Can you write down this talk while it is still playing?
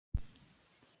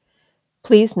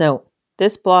Please note,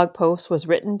 this blog post was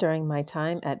written during my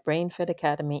time at BrainFit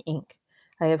Academy, Inc.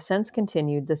 I have since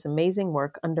continued this amazing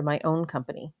work under my own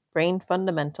company, Brain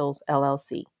Fundamentals,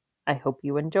 LLC. I hope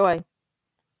you enjoy.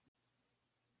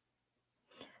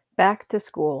 Back to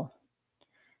school.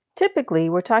 Typically,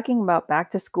 we're talking about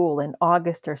back to school in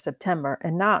August or September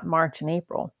and not March and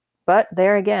April. But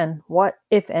there again, what,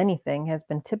 if anything, has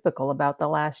been typical about the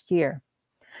last year?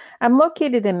 I'm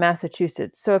located in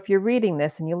Massachusetts, so if you're reading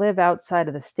this and you live outside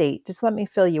of the state, just let me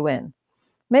fill you in.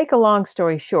 Make a long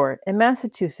story short, in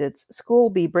Massachusetts, school will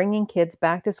be bringing kids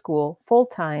back to school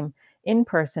full-time, in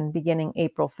person, beginning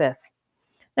April 5th.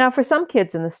 Now, for some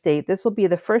kids in the state, this will be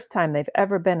the first time they've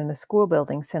ever been in a school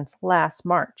building since last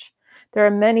March. There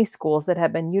are many schools that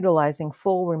have been utilizing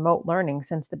full remote learning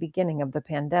since the beginning of the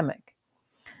pandemic.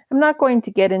 I'm not going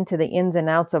to get into the ins and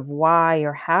outs of why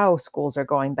or how schools are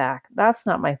going back. That's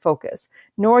not my focus,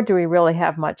 nor do we really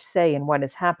have much say in what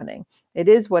is happening. It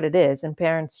is what it is, and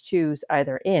parents choose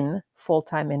either in,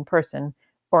 full-time in person,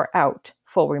 or out,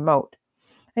 full remote.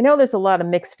 I know there's a lot of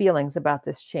mixed feelings about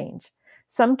this change.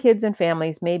 Some kids and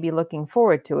families may be looking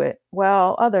forward to it,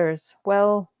 while others,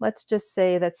 let's just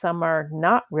say that some are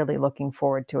not really looking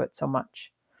forward to it so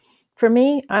much. For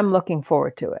me, I'm looking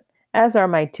forward to it, as are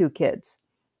my two kids.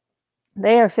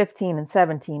 They are 15 and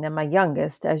 17, and my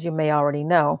youngest, as you may already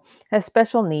know, has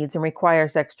special needs and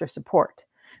requires extra support.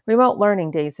 Remote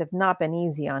learning days have not been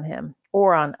easy on him,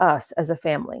 or on us as a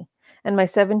family. And my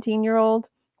 17-year-old,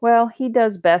 he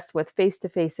does best with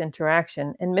face-to-face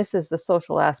interaction and misses the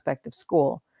social aspect of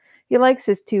school. He likes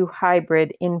his two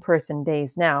hybrid in-person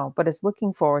days now, but is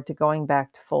looking forward to going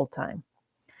back to full-time.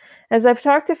 As I've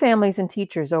talked to families and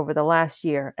teachers over the last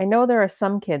year, I know there are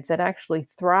some kids that actually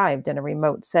thrived in a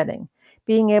remote setting,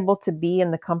 being able to be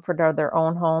in the comfort of their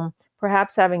own home,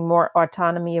 perhaps having more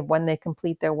autonomy of when they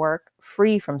complete their work,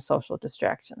 free from social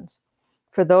distractions.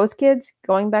 For those kids,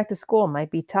 going back to school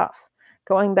might be tough.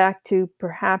 Going back to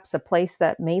perhaps a place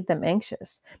that made them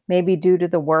anxious, maybe due to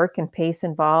the work and pace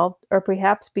involved, or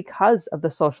perhaps because of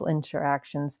the social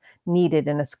interactions needed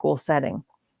in a school setting.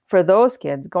 For those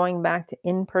kids, going back to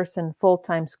in-person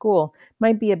full-time school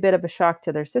might be a bit of a shock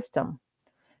to their system.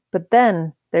 But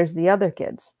then there's the other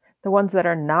kids, the ones that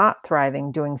are not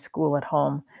thriving doing school at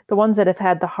home, the ones that have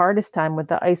had the hardest time with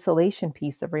the isolation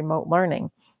piece of remote learning,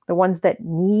 the ones that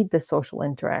need the social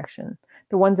interaction,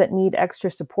 the ones that need extra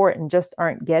support and just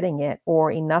aren't getting it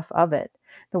or enough of it,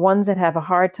 the ones that have a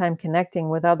hard time connecting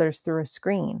with others through a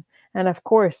screen, and of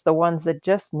course, the ones that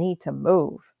just need to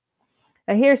move.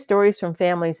 I hear stories from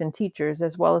families and teachers,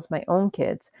 as well as my own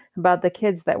kids, about the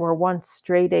kids that were once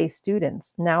straight-A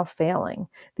students, now failing,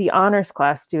 the honors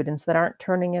class students that aren't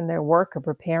turning in their work or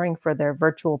preparing for their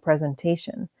virtual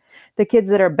presentation, the kids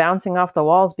that are bouncing off the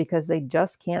walls because they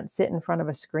just can't sit in front of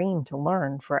a screen to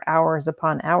learn for hours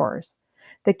upon hours,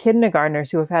 the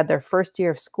kindergartners who have had their first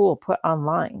year of school put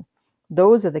online.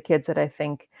 Those are the kids that I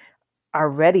think are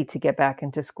ready to get back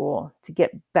into school, to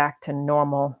get back to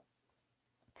normal.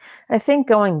 I think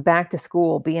going back to school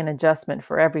will be an adjustment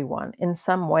for everyone in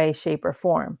some way, shape, or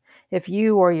form. If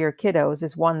you or your kiddos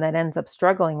is one that ends up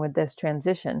struggling with this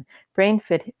transition,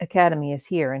 BrainFit Academy is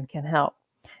here and can help.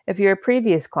 If you're a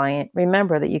previous client,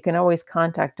 remember that you can always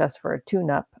contact us for a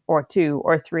tune-up or 2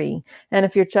 or 3. And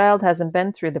if your child hasn't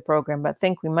been through the program but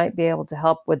think we might be able to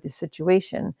help with the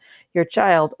situation, your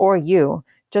child or you,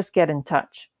 just get in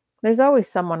touch. There's always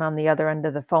someone on the other end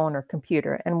of the phone or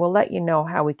computer, and we'll let you know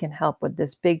how we can help with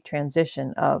this big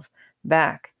transition of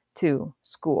back to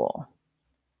school.